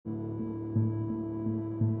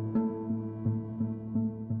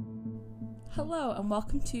Hello and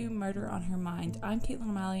welcome to Murder on Her Mind. I'm Caitlin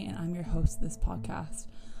O'Malley and I'm your host of this podcast.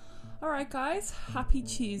 Alright guys, happy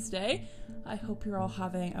Tuesday. I hope you're all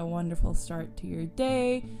having a wonderful start to your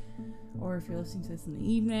day, or if you're listening to this in the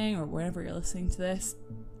evening or whenever you're listening to this.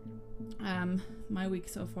 My week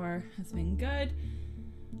so far has been good.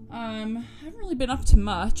 I haven't really been up to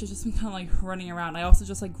much. I've just been kind of like running around. I also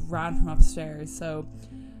just like ran from upstairs, so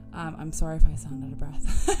I'm sorry if I sound out of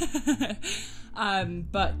breath.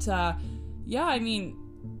 Yeah, I mean,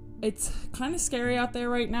 it's kind of scary out there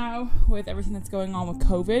right now with everything that's going on with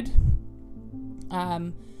COVID.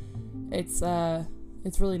 It's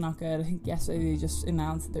really not good. I think yesterday they just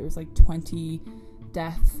announced that there was like 20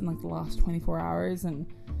 deaths in like the last 24 hours, and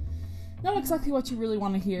not exactly what you really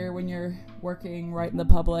want to hear when you're working right in the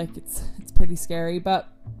public. It's pretty scary, but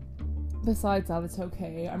besides that, it's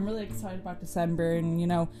okay. I'm really excited about December, and you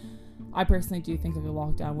know, I personally do think that a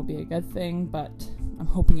lockdown will be a good thing, but I'm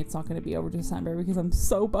hoping it's not going to be over December because I'm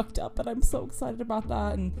so bucked up and I'm so excited about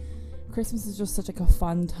that. And Christmas is just such like a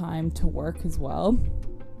fun time to work as well.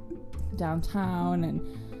 Downtown and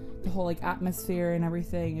the whole like atmosphere and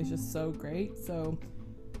everything is just so great. So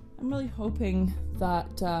I'm really hoping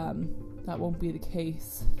that that won't be the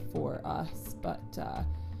case for us. But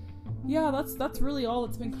yeah, that's really all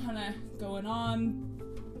that's been kind of going on.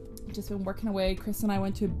 Just been working away. Chris and I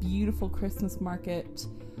went to a beautiful Christmas market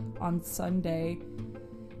on Sunday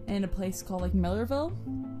in a place called like Millerville,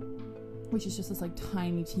 which is just this like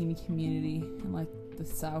tiny teeny community in like the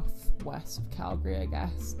southwest of Calgary, I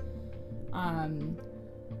guess. And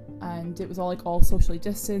it was all socially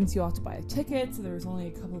distanced. You had to buy a ticket, so there was only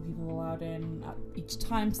a couple of people allowed in at each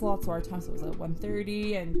time slot. So our time slot was at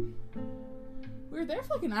 1:30, and we were there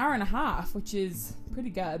for like an hour and a half, which is pretty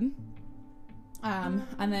good.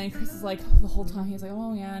 And then Chris is like, the whole time he was like,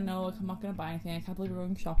 oh yeah, no, like, I'm not gonna buy anything. I can't believe we're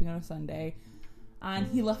going shopping on a Sunday. And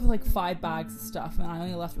he left with like 5 bags of stuff, and I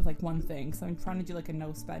only left with like one thing. So I'm trying to do like a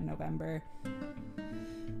no spend November,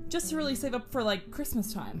 just to really save up for like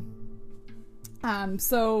Christmas time.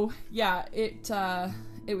 So yeah, it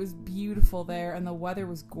was beautiful there, and the weather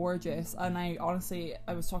was gorgeous. And I was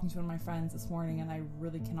talking to one of my friends this morning, and I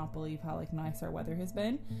really cannot believe how like nice our weather has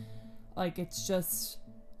been. Like, it's just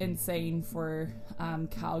insane for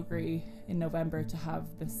Calgary in November to have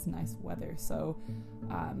this nice weather, so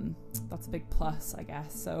that's a big plus, I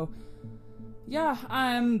guess. So yeah,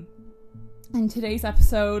 in today's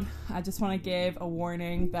episode I just want to give a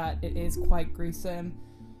warning that it is quite gruesome,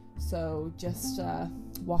 so just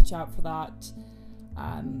watch out for that,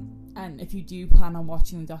 and if you do plan on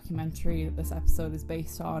watching the documentary that this episode is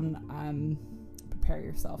based on, prepare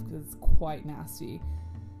yourself, because it's quite nasty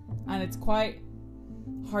and it's quite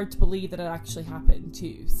hard to believe that it actually happened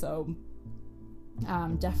too. So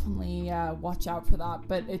definitely watch out for that.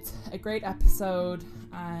 But it's a great episode,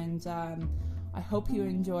 and I hope you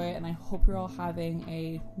enjoy it, and I hope you're all having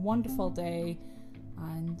a wonderful day.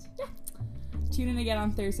 And yeah, tune in again on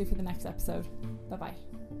Thursday for the next episode. Bye bye.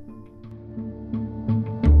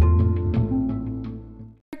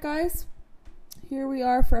 Alright guys, here we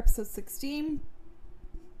are for episode 16.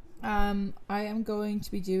 I am going to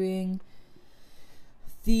be doing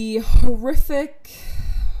the horrific,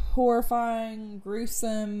 horrifying,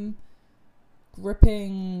 gruesome,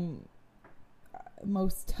 gripping,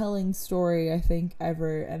 most telling story I think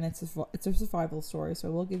ever, and it's a survival story, so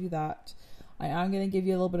I will give you that. I am going to give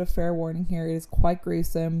you a little bit of fair warning here. It is quite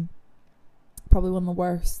gruesome, probably one of the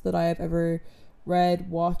worst that I have ever read,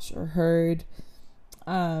 watched, or heard.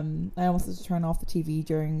 I almost had to turn off the TV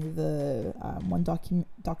during the one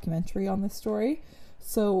documentary on this story.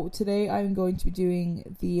 So today I'm going to be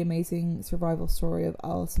doing the amazing survival story of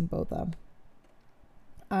Alison Botha.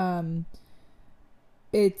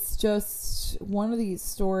 It's just one of these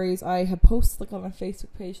stories. I had posted like on a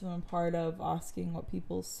Facebook page that I'm part of, asking what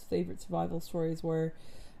people's favorite survival stories were,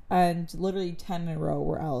 and literally 10 in a row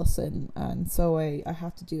were Alison, and so I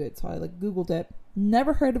had to do it. So I like Googled it.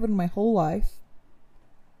 Never heard of it in my whole life.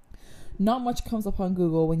 Not much comes up on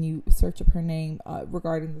Google when you search up her name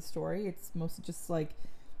regarding the story. It's mostly just like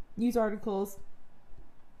news articles.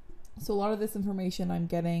 So a lot of this information I'm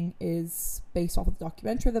getting is based off of the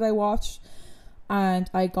documentary that I watched,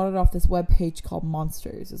 and I got it off this webpage called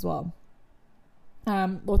Monsters as well.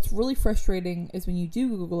 What's really frustrating is when you do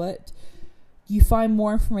Google it, you find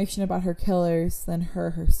more information about her killers than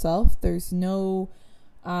her herself. There's no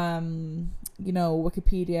Wikipedia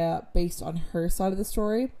based on her side of the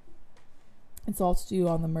story. It's all to do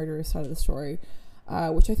on the murderer side of the story,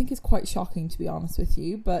 which I think is quite shocking, to be honest with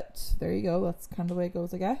you. But there you go. That's kind of the way it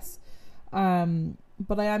goes, I guess.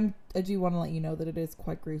 But I do want to let you know that it is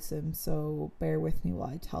quite gruesome, so bear with me while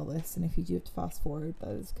I tell this, and if you do have to fast forward, that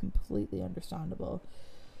is completely understandable.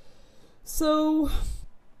 So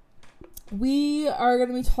we are going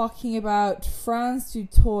to be talking about Frans du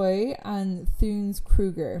Toit and Theuns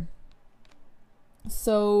Kruger.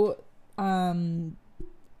 So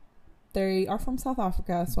they are from South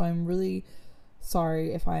Africa, so I'm really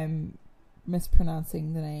sorry if I'm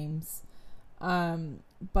mispronouncing the names.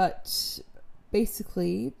 But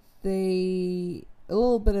basically, a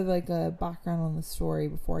little bit of like a background on the story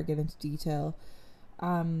before I get into detail.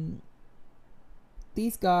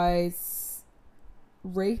 These guys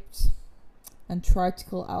raped and tried to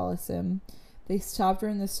kill Alison. They stabbed her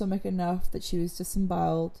in the stomach enough that she was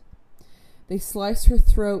disemboweled. They sliced her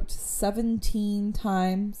throat 17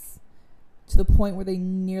 times to the point where they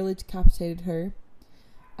nearly decapitated her,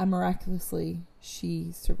 and miraculously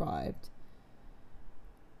she survived.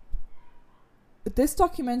 This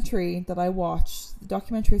documentary that I watched, the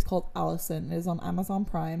documentary is called Alison. It is on Amazon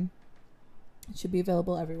Prime. It should be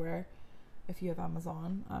available everywhere if you have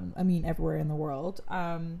Amazon. Everywhere in the world.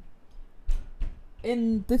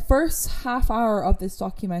 In the first half hour of this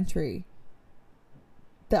documentary,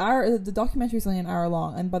 the documentary is only an hour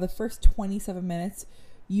long, and by the first 27 minutes,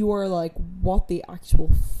 you are like, what the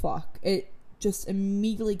actual fuck? It just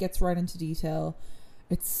immediately gets right into detail.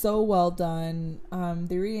 It's so well done.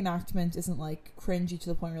 The reenactment isn't like cringy to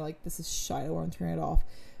the point where you're like, this is shit, I want to turn it off.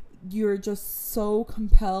 You're just so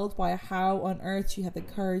compelled by how on earth she had the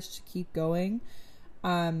courage to keep going.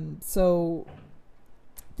 So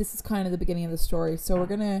this is kind of the beginning of the story. So we're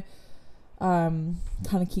gonna kind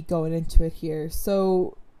of keep going into it here.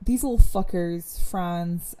 So these little fuckers,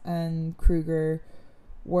 Frans and Kruger,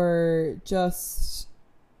 were just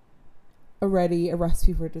already a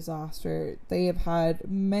recipe for disaster. They have had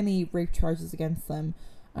many rape charges against them,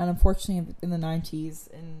 and unfortunately in the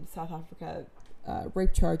 90s in South Africa,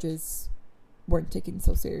 rape charges weren't taken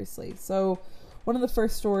so seriously. So one of the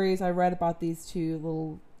first stories I read about these two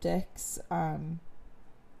little dicks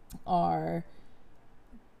are,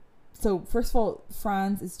 so first of all,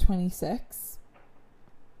 Frans is 26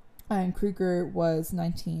 and Kruger was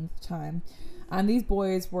 19 at the time, and these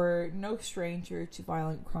boys were no stranger to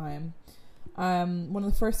violent crime. One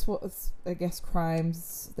of the first,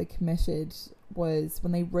 crimes they committed was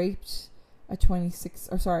when they raped a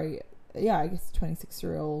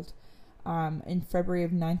 26-year-old in February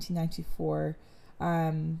of 1994,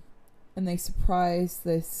 and they surprised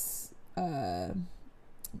this a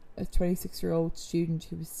 26-year-old student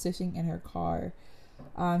who was sitting in her car.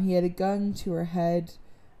 He had a gun to her head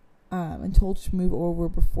and told her to move over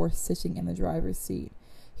before sitting in the driver's seat.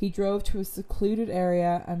 He drove to a secluded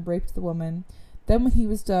area and raped the woman. Then when he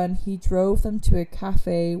was done, he drove them to a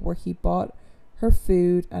cafe where he bought her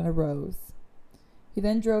food and a rose. He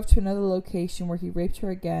then drove to another location where he raped her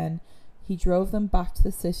again. He drove them back to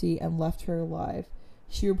the city and left her alive.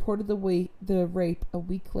 She reported the rape a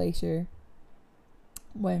week later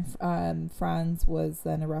when Frans was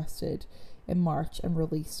then arrested in March and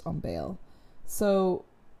released on bail. So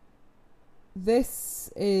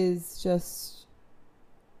this is just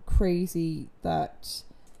crazy that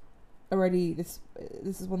already this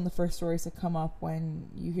is one of the first stories that come up when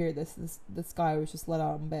you hear this guy was just let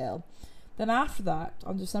out on bail. Then after that,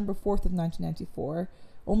 on December 4th of 1994,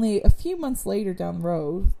 only a few months later down the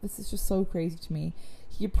road, this is just so crazy to me,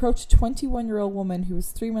 he approached a 21-year-old woman who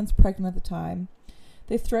was 3 months pregnant at the time.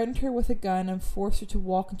 They threatened her with a gun and forced her to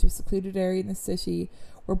walk into a secluded area in the city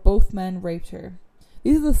where both men raped her.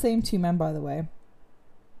 These are the same two men, by the way.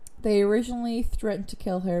 They originally threatened to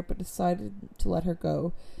kill her, but decided to let her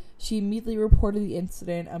go. She immediately reported the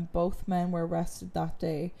incident, and both men were arrested that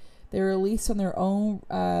day. They were released on their own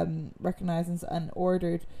recognizance and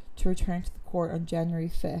ordered to return to the court on January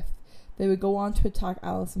 5th. They would go on to attack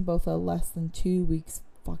Alison Botha less than 2 weeks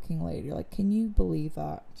fucking later. Like, can you believe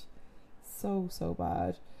that? So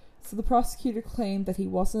bad. So the prosecutor claimed that he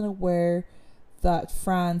wasn't aware that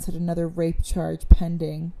Frans had another rape charge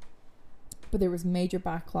pending, but there was major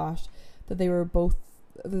backlash that they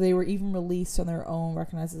were even released on their own,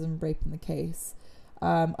 recognized as rape in the case.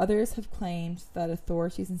 Others have claimed that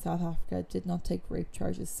authorities in South Africa did not take rape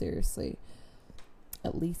charges seriously,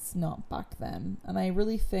 at least not back then. And I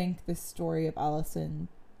really think this story of Alison,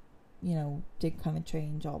 did kind of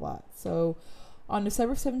change all that. So on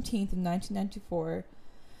December 17th in 1994,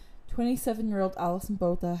 27-year-old Alison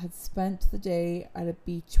Botha had spent the day at a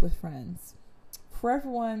beach with friends. For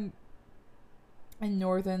everyone in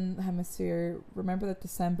Northern Hemisphere, remember that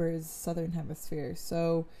December is Southern Hemisphere,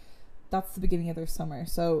 so that's the beginning of their summer.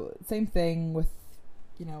 So same thing with,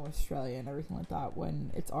 Australia and everything like that.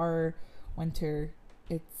 When it's our winter,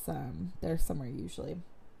 it's they're summer usually,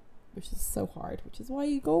 which is so hard, which is why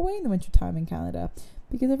you go away in the wintertime in Canada,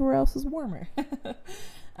 because everywhere else is warmer.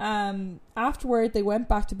 Afterward, they went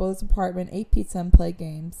back to Bo's apartment, ate pizza and played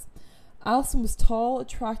games. Alison was tall,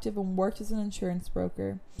 attractive, and worked as an insurance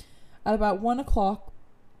broker. At about 1 o'clock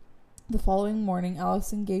the following morning,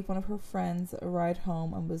 Alison gave one of her friends a ride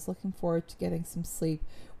home and was looking forward to getting some sleep.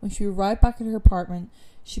 When she arrived back at her apartment,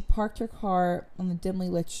 she parked her car on the dimly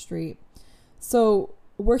lit street. So,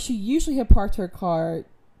 where she usually had parked her car,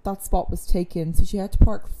 that spot was taken, so she had to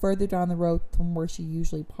park further down the road from where she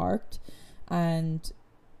usually parked. And,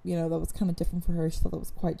 you know, that was kind of different for her. She thought that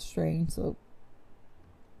was quite strange. So,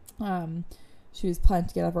 she was planning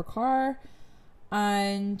to get out of her car,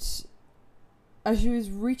 and as she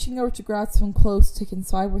was reaching over to grab someone close to take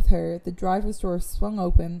inside with her, the driver's door swung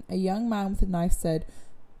open. A young man with a knife said,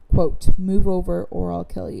 quote, "Move over or I'll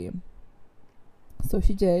kill you." So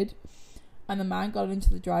she did, and the man got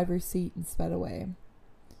into the driver's seat and sped away.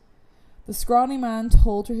 The scrawny man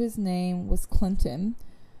told her his name was Clinton,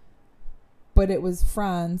 but it was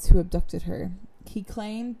Franz who abducted her. He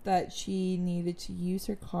claimed that she needed to use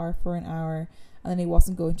her car for an hour and then he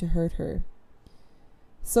wasn't going to hurt her.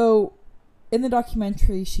 So, in the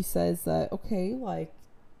documentary, she says that, okay, like,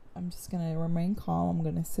 I'm just going to remain calm. I'm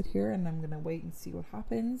going to sit here and I'm going to wait and see what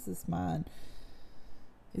happens. This man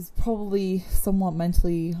is probably somewhat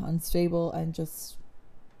mentally unstable and just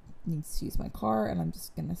needs to use my car, and I'm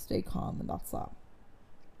just going to stay calm, and that's that.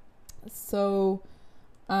 So,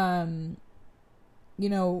 you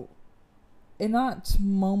know, in that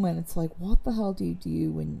moment, it's like, what the hell do you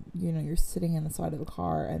do when, you know, you're sitting in the side of a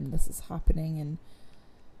car and this is happening? And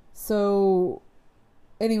so,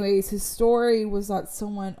 anyways, his story was that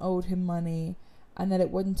someone owed him money and that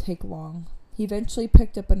it wouldn't take long. He eventually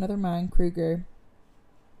picked up another man, Kruger,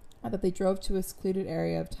 and that they drove to a secluded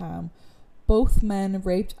area of town. Both men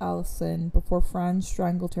raped Alison before Franz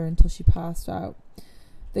strangled her until she passed out.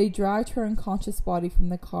 They dragged her unconscious body from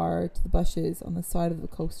the car to the bushes on the side of the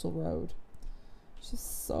coastal road. It's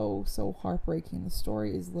just so heartbreaking. The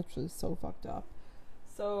story is literally so fucked up.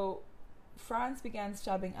 So, Franz began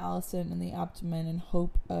stabbing Alison in the abdomen in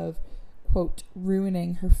hope of, quote,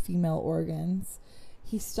 ruining her female organs.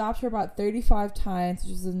 He stabbed her about 35 times,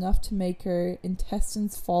 which was enough to make her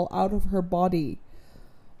intestines fall out of her body.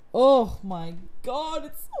 Oh my god,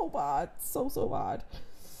 it's so bad. So bad.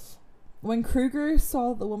 When Kruger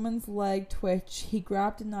saw the woman's leg twitch, he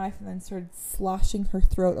grabbed a knife and then started slashing her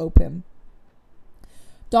throat open.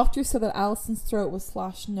 Doctors said that Alison's throat was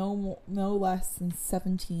slashed no less than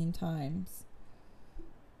 17 times.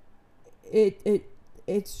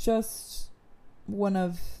 It's just one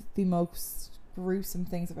of the most gruesome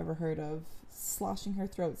things I've ever heard of. Slashing her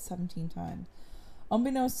throat 17 times.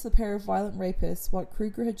 Unbeknownst to the pair of violent rapists, what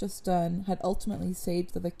Kruger had just done had ultimately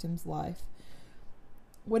saved the victim's life.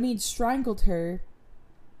 When he'd strangled her,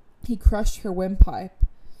 he crushed her windpipe,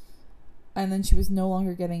 and then she was no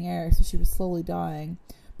longer getting air, so she was slowly dying.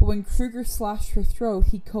 But when Kruger slashed her throat,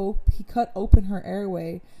 he cut open her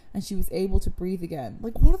airway, and she was able to breathe again.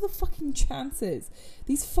 Like, what are the fucking chances?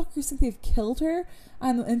 These fuckers think they've killed her,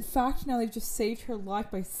 and in fact now they've just saved her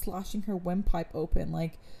life by slashing her windpipe open.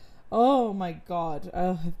 Like, oh my god, I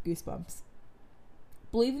have goosebumps.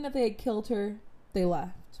 Believing that they had killed her, they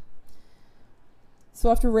left. So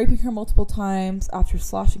after raping her multiple times, after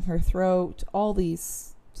slashing her throat, all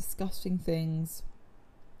these disgusting things,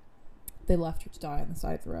 they left her to die on the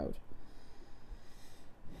side of the road.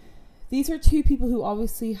 These are two people who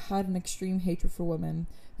obviously had an extreme hatred for women.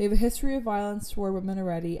 They have a history of violence toward women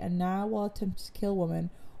already, and now, while attempting to kill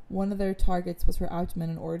women, one of their targets was her abdomen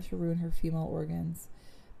in order to ruin her female organs.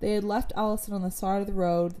 They had left Alison on the side of the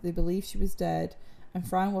road. They believed she was dead, and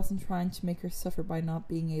Fran wasn't trying to make her suffer by not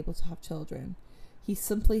being able to have children. He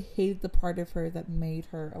simply hated the part of her that made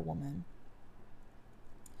her a woman.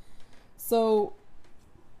 So,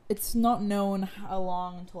 it's not known how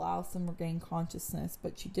long until Alison regained consciousness,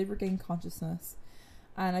 but she did regain consciousness.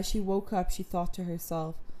 And as she woke up, she thought to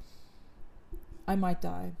herself, I might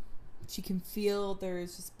die. She can feel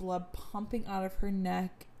there's just blood pumping out of her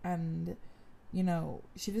neck, and, you know,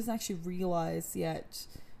 she doesn't actually realize yet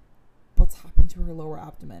what's happened to her lower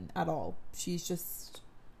abdomen at all. She doesn't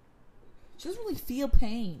really feel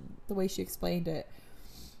pain the way she explained it.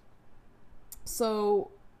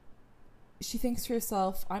 So she thinks to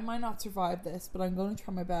herself, I might not survive this, but I'm going to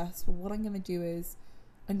try my best. But what I'm going to do is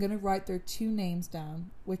I'm going to write their two names down,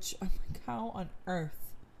 which I'm like, how on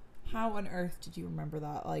earth did you remember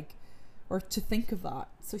that? Like, or to think of that?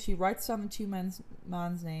 So she writes down the two man's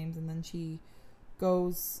names, and then she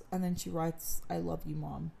goes and then she writes, I love you,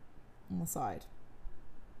 Mom, on the side.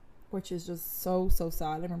 which is just so sad.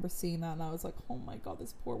 I remember seeing that and I was like, oh my god,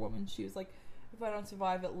 this poor woman. She was like, if I don't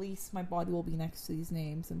survive, at least my body will be next to these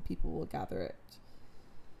names and people will gather it.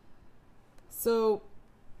 So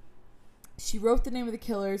she wrote the name of the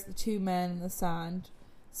killers, the 2 men, in the sand,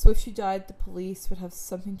 so if she died, the police would have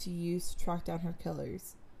something to use to track down her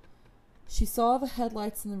killers. She saw the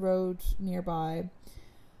headlights in the road nearby,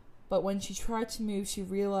 but when she tried to move, she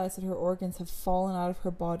realized that her organs had fallen out of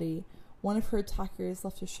her body. One of her attackers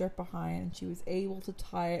left her shirt behind, and she was able to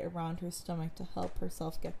tie it around her stomach to help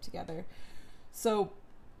herself get together. So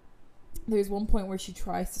there's one point where she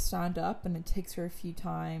tries to stand up, and it takes her a few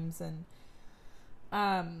times, and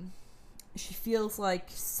she feels like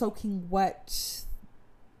soaking wet,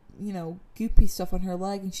 goopy stuff on her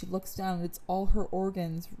leg, and she looks down and it's all her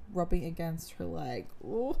organs rubbing against her leg.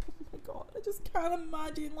 Oh my god, I just can't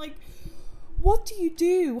imagine, like, what do you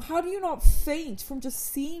do? How do you not faint from just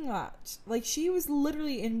seeing that? Like, she was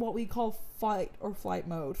literally in what we call fight or flight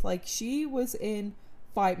mode. Like, she was in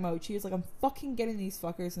fight mode. She was like, I'm fucking getting these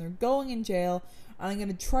fuckers and they're going in jail, and I'm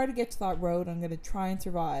gonna try to get to that road, I'm gonna try and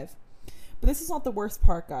survive. But this is not the worst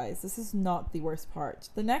part, guys. This is not the worst part.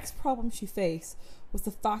 The next problem she faced was the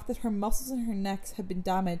fact that her muscles in her neck had been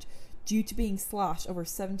damaged due to being slashed over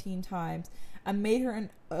 17 times and made her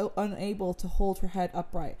unable to hold her head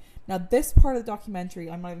upright. Now, this part of the documentary,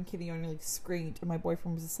 I'm not even kidding you, I nearly screamed, and my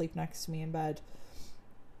boyfriend was asleep next to me in bed.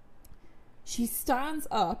 She stands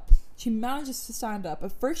up. She manages to stand up.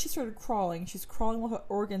 At first, she started crawling. She's crawling while her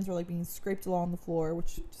organs were, like, being scraped along the floor,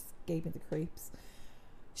 which just gave me the creeps.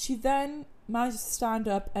 She then manages to stand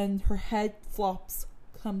up, and her head flops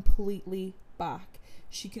completely back.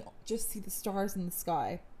 She can just see the stars in the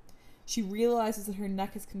sky. She realizes that her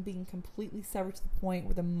neck is being completely severed to the point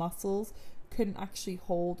where the muscles couldn't actually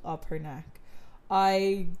hold up her neck.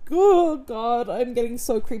 Oh god, I'm getting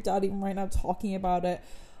so creeped out even right now talking about it.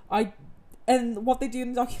 And what they do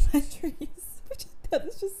in the documentaries, that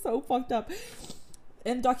is just so fucked up.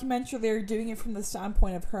 In the documentary, they're doing it from the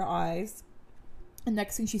standpoint of her eyes. And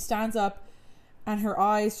next thing, she stands up and her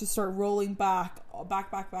eyes just start rolling back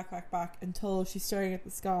until she's staring at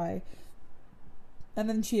the sky. And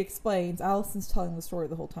then she explains, Alison's telling the story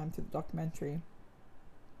the whole time through the documentary,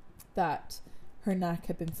 that her neck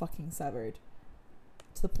had been fucking severed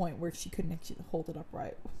to the point where she couldn't actually hold it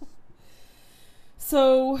upright.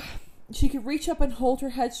 So she could reach up and hold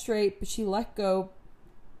her head straight, but she let go.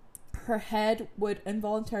 Her head would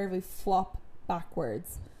involuntarily flop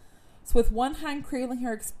backwards. So with one hand cradling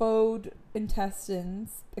her exposed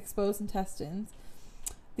intestines,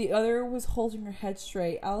 the other was holding her head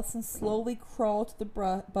straight. Alison slowly crawled to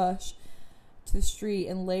the bush, to the street,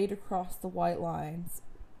 and laid across the white lines.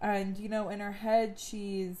 And, in her head,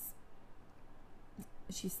 she's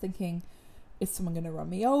thinking, is someone going to run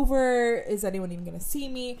me over? Is anyone even going to see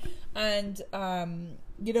me? And,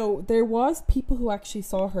 there was people who actually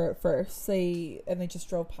saw her at first. They just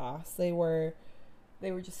drove past. They were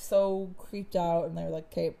just so creeped out, and they were like,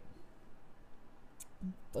 okay,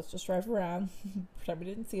 let's just drive around, pretend we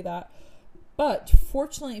didn't see that. But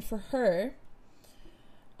fortunately for her,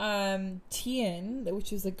 Tien,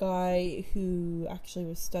 which is a guy who actually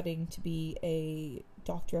was studying to be a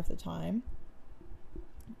doctor at the time,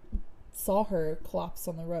 saw her collapse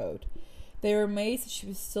on the road. They were amazed that she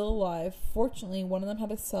was still alive. Fortunately, one of them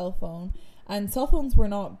had a cell phone, and cell phones were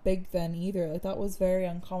not big then either. Like, that was very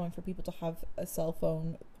uncommon for people to have a cell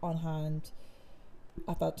phone on hand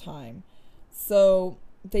at that time. So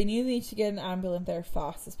they knew they needed to get an ambulance there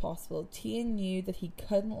fast as possible. Tien knew that he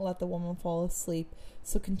couldn't let the woman fall asleep,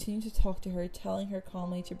 so continued to talk to her, telling her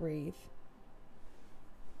calmly to breathe.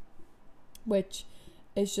 Which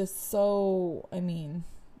is just so,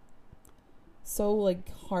 so,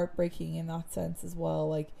 like, heartbreaking in that sense as well.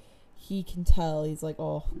 Like, he can tell, he's like,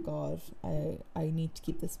 oh god, I need to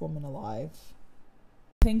keep this woman alive.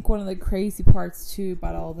 I think one of the crazy parts too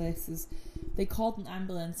about all this is they called an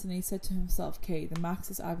ambulance, and he said to himself, okay, the max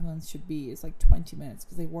this ambulance should be is like 20 minutes,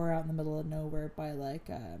 because they were out in the middle of nowhere by like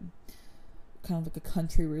kind of like a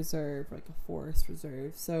country reserve, like a forest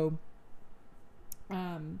reserve. So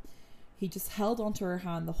he just held onto her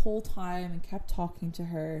hand the whole time and kept talking to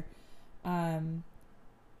her.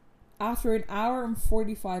 After an hour and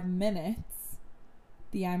 45 minutes,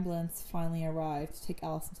 the ambulance finally arrived to take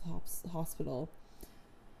Alison to the hospital.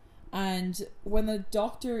 And when the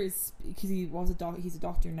doctor is, because he's a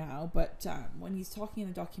doctor now, but when he's talking in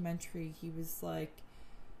the documentary, he was like,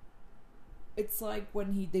 it's like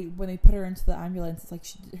when they put her into the ambulance, it's like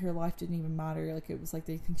her life didn't even matter. Like, it was like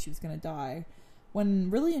they think she was gonna die, when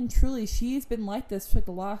really and truly she's been like this for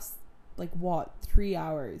the last 3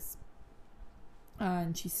 hours.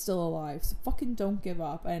 and she's still alive. So fucking don't give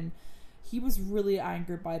up. And he was really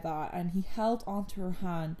angered by that, and he held onto her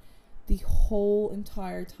hand the whole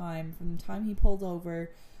entire time, from the time he pulled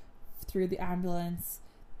over through the ambulance.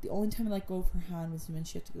 The only time he let go of her hand was when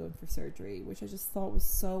she had to go in for surgery, which I just thought was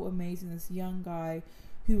so amazing. This young guy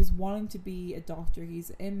who was wanting to be a doctor,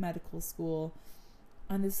 he's in medical school,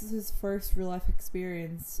 and this is his first real life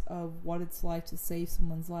experience of what it's like to save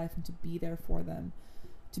someone's life and to be there for them,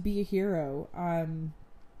 to be a hero. And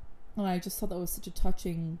I just thought that was such a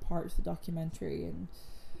touching part of the documentary. And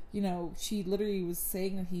you know, she literally was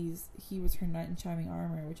saying that he was her knight in shining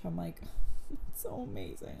armor, which I'm like, it's so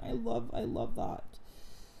amazing. I love that.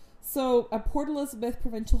 So at Port Elizabeth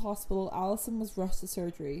Provincial Hospital, Alison was rushed to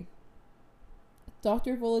surgery.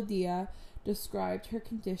 Dr. Voladia described her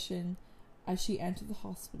condition as she entered the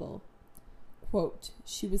hospital. Quote,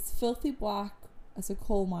 she was filthy black as a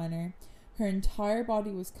coal miner. Her entire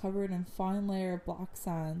body was covered in a fine layer of black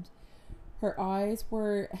sand. Her eyes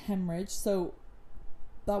were hemorrhaged. So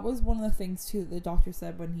that was one of the things too that the doctor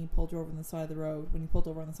said when he pulled her over on the side of the road.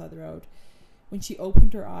 When she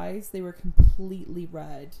opened her eyes, they were completely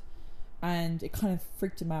red, and it kind of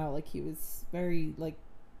freaked him out. Like, he was very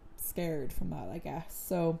scared from that, I guess.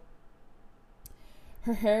 So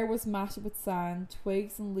her hair was matted with sand,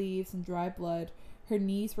 twigs and leaves and dry blood. Her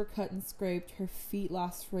knees were cut and scraped, her feet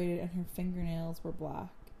lacerated, and her fingernails were black.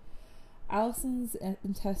 Alison's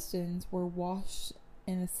intestines were washed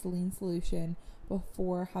in a saline solution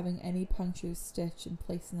before having any punctures stitched and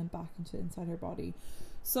placing them back inside her body.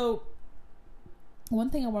 So one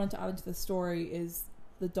thing I wanted to add into the story is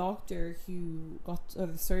the doctor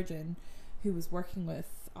the surgeon who was working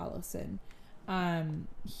with Alison,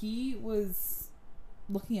 he was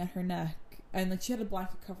looking at her neck, and she had a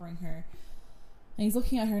blanket covering her, and he's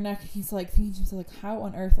looking at her neck, and he's thinking to himself, how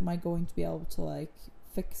on earth am I going to be able to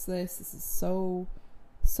fix this? This is so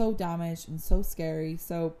damaged and so scary.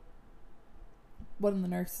 So one of the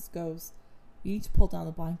nurses goes, you need to pull down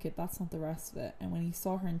the blanket, that's not the rest of it. And when he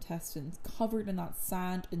saw her intestines covered in that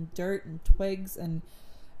sand and dirt and twigs and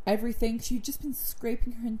everything, she'd just been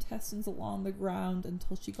scraping her intestines along the ground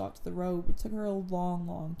until she got to the road. It took her a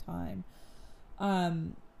long time.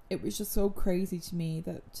 It was just so crazy to me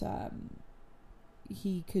that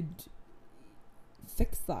he could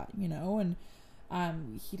fix that, and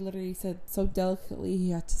he literally said so delicately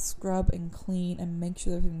he had to scrub and clean and make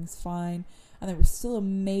sure everything was fine, and there was still a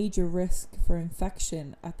major risk for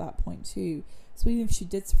infection at that point too. So even if she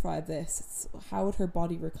did survive this, how would her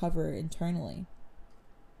body recover internally?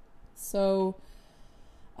 So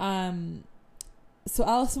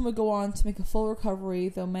Alison would go on to make a full recovery,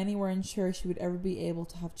 though many were unsure she would ever be able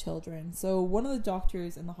to have children. So one of the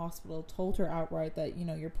doctors in the hospital told her outright that,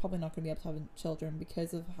 you're probably not going to be able to have children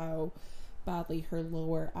because of how badly her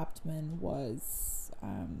lower abdomen was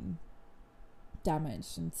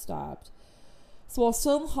damaged and stabbed. So while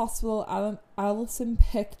still in the hospital, Alison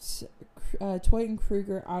picked Toy and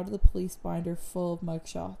Kruger out of the police binder full of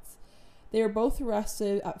mugshots. They were both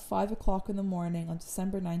arrested at 5 o'clock in the morning on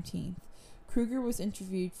December 19th. Kruger was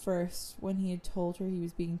interviewed first. When he had told her he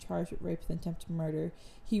was being charged with rape and attempted murder,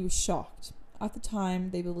 he was shocked. At the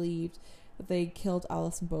time, they believed that they had killed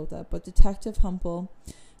Alison Botha, but Detective Humpel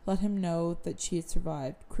let him know that she had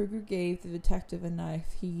survived. Kruger gave the detective a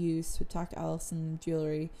knife he used to attack Alison in the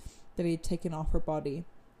jewelry that he had taken off her body.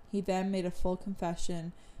 He then made a full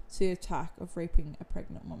confession to the attack of raping a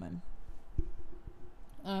pregnant woman.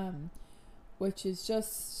 Which is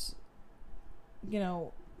just,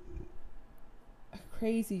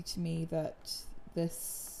 crazy to me that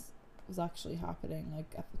this was actually happening,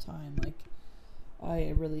 at the time.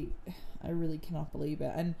 I really cannot believe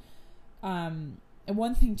it. And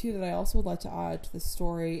one thing too that I also would like to add to the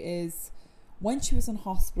story is when she was in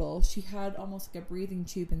hospital, she had almost a breathing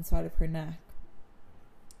tube inside of her neck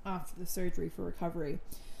after the surgery for recovery,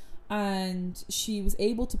 and she was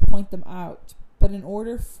able to point them out. But in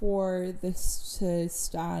order for this to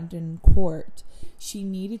stand in court, she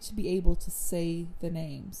needed to be able to say the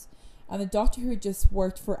names. And the doctor who had just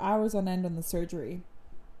worked for hours on end on the surgery,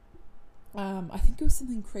 I think it was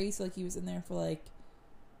something crazy, he was in there for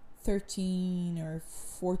 13 or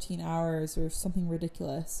 14 hours or something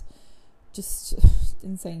ridiculous. Just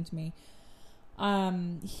insane to me.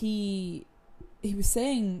 He was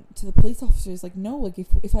saying to the police officers, no,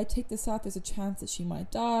 if I take this out, there's a chance that she might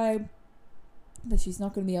die, that she's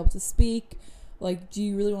not going to be able to speak. Do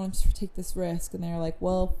you really want to take this risk? And they're like,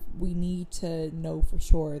 well, we need to know for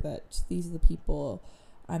sure that these are the people,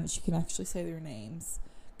 and she can actually say their names,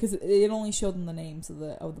 because it only showed them the names of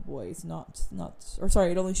the boys,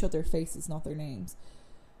 it only showed their faces, not their names.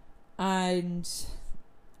 And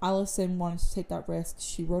Allison wanted to take that risk.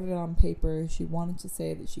 She wrote it on paper. She wanted to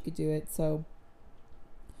say that she could do it. So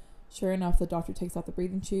sure enough, the doctor takes out the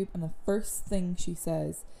breathing tube, and the first thing she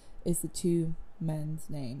says is the two men's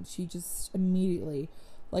names. She just immediately,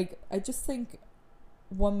 like, I just think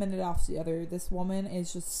 1 minute after the other, this woman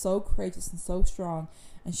is just so courageous and so strong,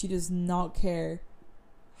 and she does not care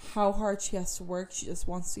how hard she has to work. She just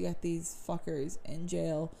wants to get these fuckers in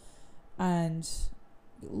jail and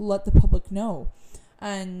let the public know.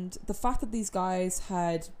 And the fact that these guys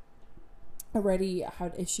had already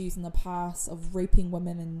had issues in the past of raping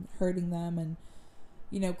women and hurting them, and,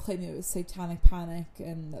 you know, claiming it was satanic panic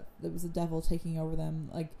and that there was a devil taking over them,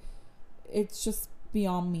 like, it's just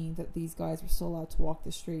beyond me that these guys were still allowed to walk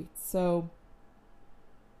the streets. So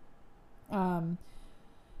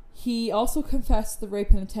he also confessed the rape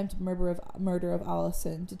and attempted murder of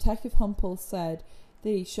Allison. Detective Humpel said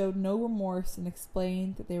they showed no remorse and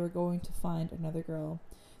explained that they were going to find another girl.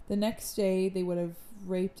 The next day, they would have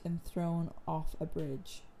raped and thrown off a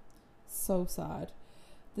bridge. So sad.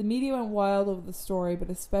 The media went wild over the story, but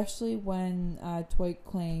especially when Dwight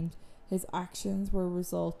claimed his actions were a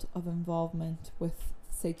result of involvement with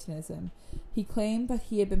Satanism. He claimed that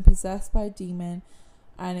he had been possessed by a demon,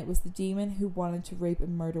 and it was the demon who wanted to rape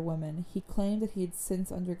and murder women. He claimed that he had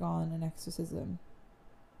since undergone an exorcism.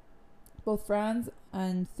 Both Franz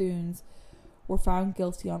and Thunes were found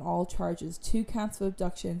guilty on all charges: 2 counts of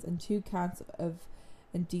abductions and 2 counts of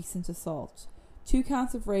indecent assault, 2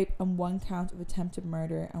 counts of rape and 1 count of attempted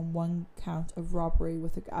murder, and 1 count of robbery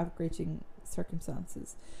with aggravating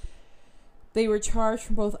circumstances. They were charged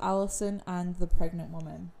from both Allison and the pregnant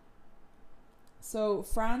woman. So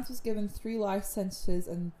Franz was given 3 life sentences,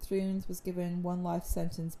 and Thunes was given 1 life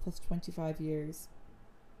sentence plus 25 years.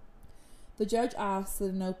 The judge asked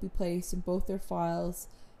that a note be placed in both their files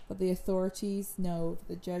that the authorities know that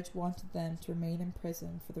the judge wanted them to remain in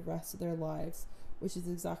prison for the rest of their lives, which is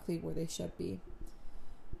exactly where they should be.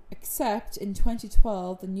 Except in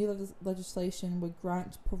 2012, the new legislation would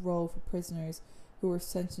grant parole for prisoners who were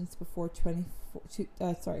sentenced before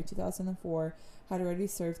 2004 had already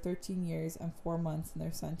served 13 years and 4 months in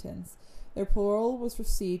their sentence. Their parole was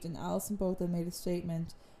received, and Alison Botha made a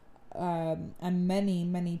statement, and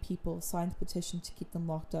many people signed a petition to keep them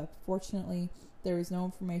locked up. Fortunately, there is no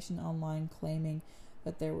information online claiming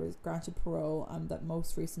that there was granted parole, and that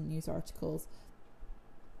most recent news articles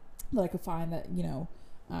that I could find that, you know,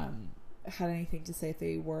 had anything to say if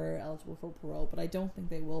they were eligible for parole, but I don't think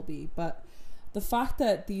they will be. But the fact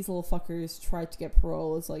that these little fuckers tried to get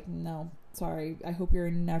parole is like, no, sorry, I hope you're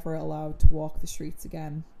never allowed to walk the streets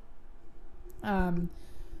again. And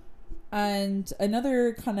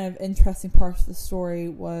another kind of interesting part of the story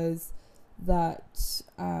was that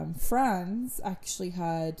Franz actually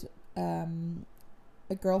had a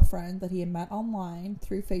girlfriend that he had met online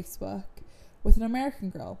through Facebook with an American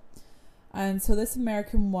girl. And so this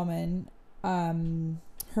American woman,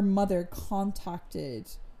 her mother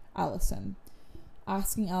contacted Allison,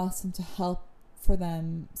 asking Allison to help for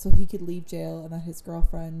them so he could leave jail and that his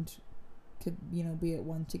girlfriend could, you know, be at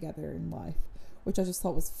one together in life, which I just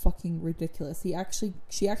thought was fucking ridiculous.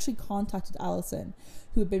 She actually contacted Allison,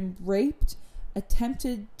 who had been raped,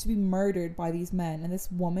 attempted to be murdered by these men, and this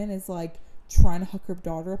woman is like trying to hook her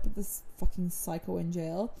daughter up with this fucking psycho in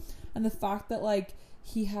jail. And the fact that, like,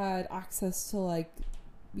 he had access to, like,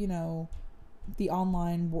 you know, the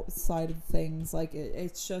online side of things, like,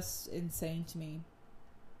 it's just insane to me.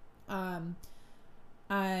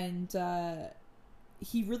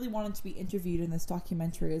 He really wanted to be interviewed in this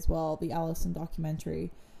documentary as well, the Allison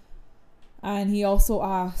documentary. And he also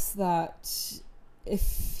asked that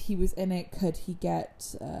if he was in it, could he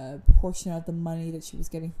get a portion of the money that she was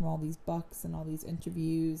getting from all these bucks and all these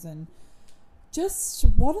interviews. And just,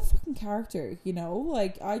 what a fucking character, you know?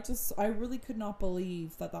 Like, I really could not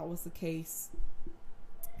believe that was the case.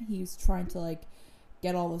 He was trying to, like,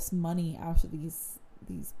 get all this money out of this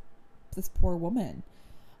poor woman.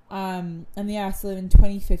 And yeah, so in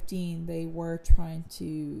 2015, they were trying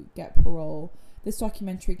to get parole. This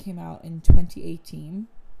documentary came out in 2018,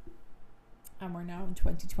 and we're now in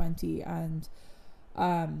 2020, and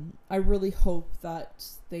I really hope that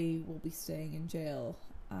they will be staying in jail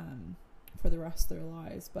for the rest of their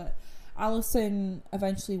lives. But Allison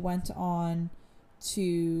eventually went on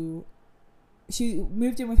to... She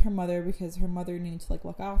moved in with her mother because her mother needed to, like,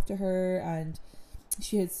 look after her, and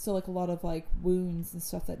she had still, like, a lot of, like, wounds and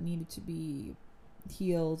stuff that needed to be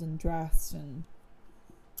healed and dressed and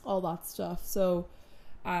all that stuff. So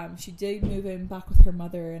she did move in back with her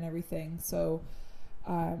mother and everything. So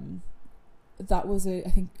that was, I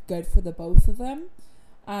think, good for the both of them.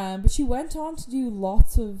 But she went on to do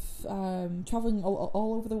lots of traveling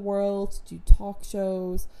all over the world, to do talk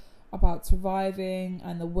shows about surviving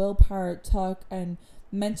and the willpower it took, and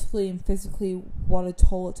mentally and physically what a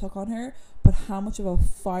toll it took on her, but how much of a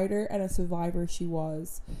fighter and a survivor she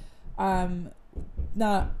was.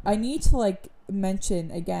 Now, I need to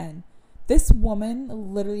mention again, this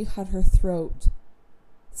woman literally had her throat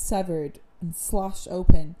severed and slashed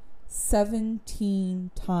open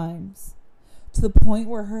 17 times, to the point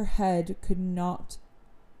where her head could not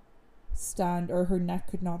stand, or her neck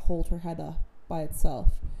could not hold her head up by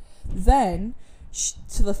itself. Then,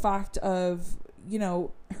 to the fact of,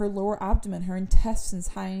 her lower abdomen, her intestines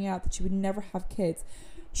hanging out, that she would never have kids.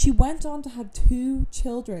 She went on to have 2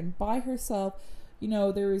 children by herself.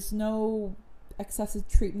 There was no excessive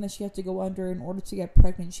treatment that she had to go under in order to get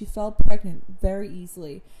pregnant. She fell pregnant very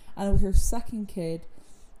easily. And with her second kid,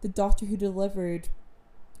 the doctor who delivered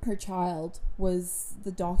her child was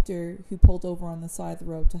the doctor who pulled over on the side of the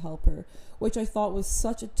road to help her, which I thought was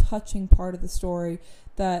such a touching part of the story,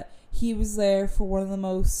 that he was there for one of the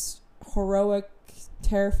most heroic,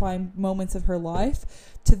 terrifying moments of her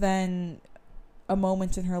life, to then a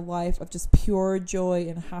moment in her life of just pure joy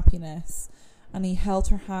and happiness, and he held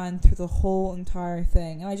her hand through the whole entire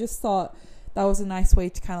thing. And I just thought that was a nice way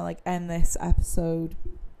to kind of end this episode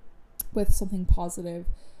with something positive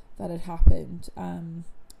that had happened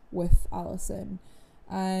with Alison.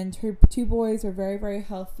 And her 2 boys are very, very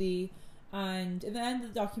healthy. And in the end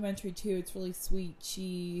of the documentary too, it's really sweet.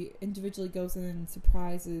 She individually goes in and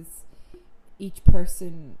surprises each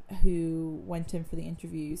person who went in for the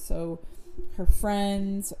interview. So her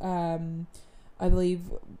friends, I believe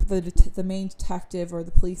the main detective or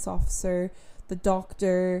the police officer, the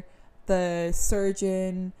doctor, the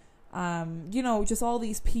surgeon, just all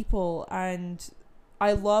these people. And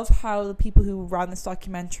I love how the people who ran this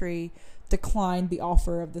documentary declined the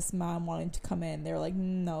offer of this man wanting to come in. They're like,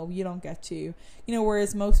 no, you don't get to.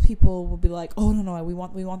 Whereas most people will be like, oh no, we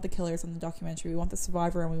want the killers on the documentary. We want the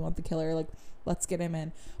survivor and we want the killer. Let's get him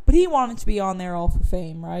in. But he wanted to be on there all for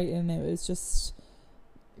fame, right? And it was just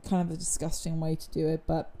kind of a disgusting way to do it.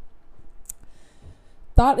 But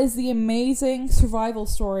that is the amazing survival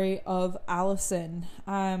story of Alison.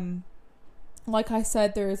 Like I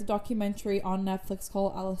said, there is a documentary on Netflix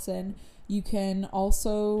called Alison. You can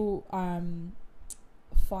also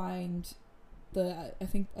find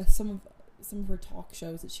some of her talk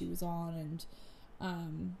shows that she was on,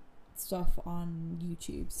 and stuff on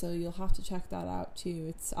YouTube. So you'll have to check that out too.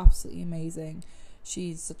 It's absolutely amazing.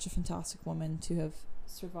 She's such a fantastic woman to have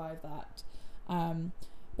survived that.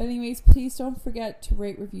 But anyways, please don't forget to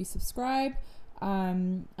rate, review, subscribe.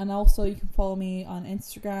 And also you can follow me on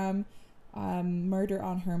Instagram, Murder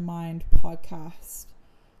on Her Mind podcast.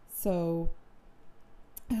 So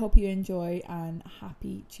I hope you enjoy, and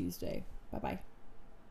happy Tuesday. Bye bye.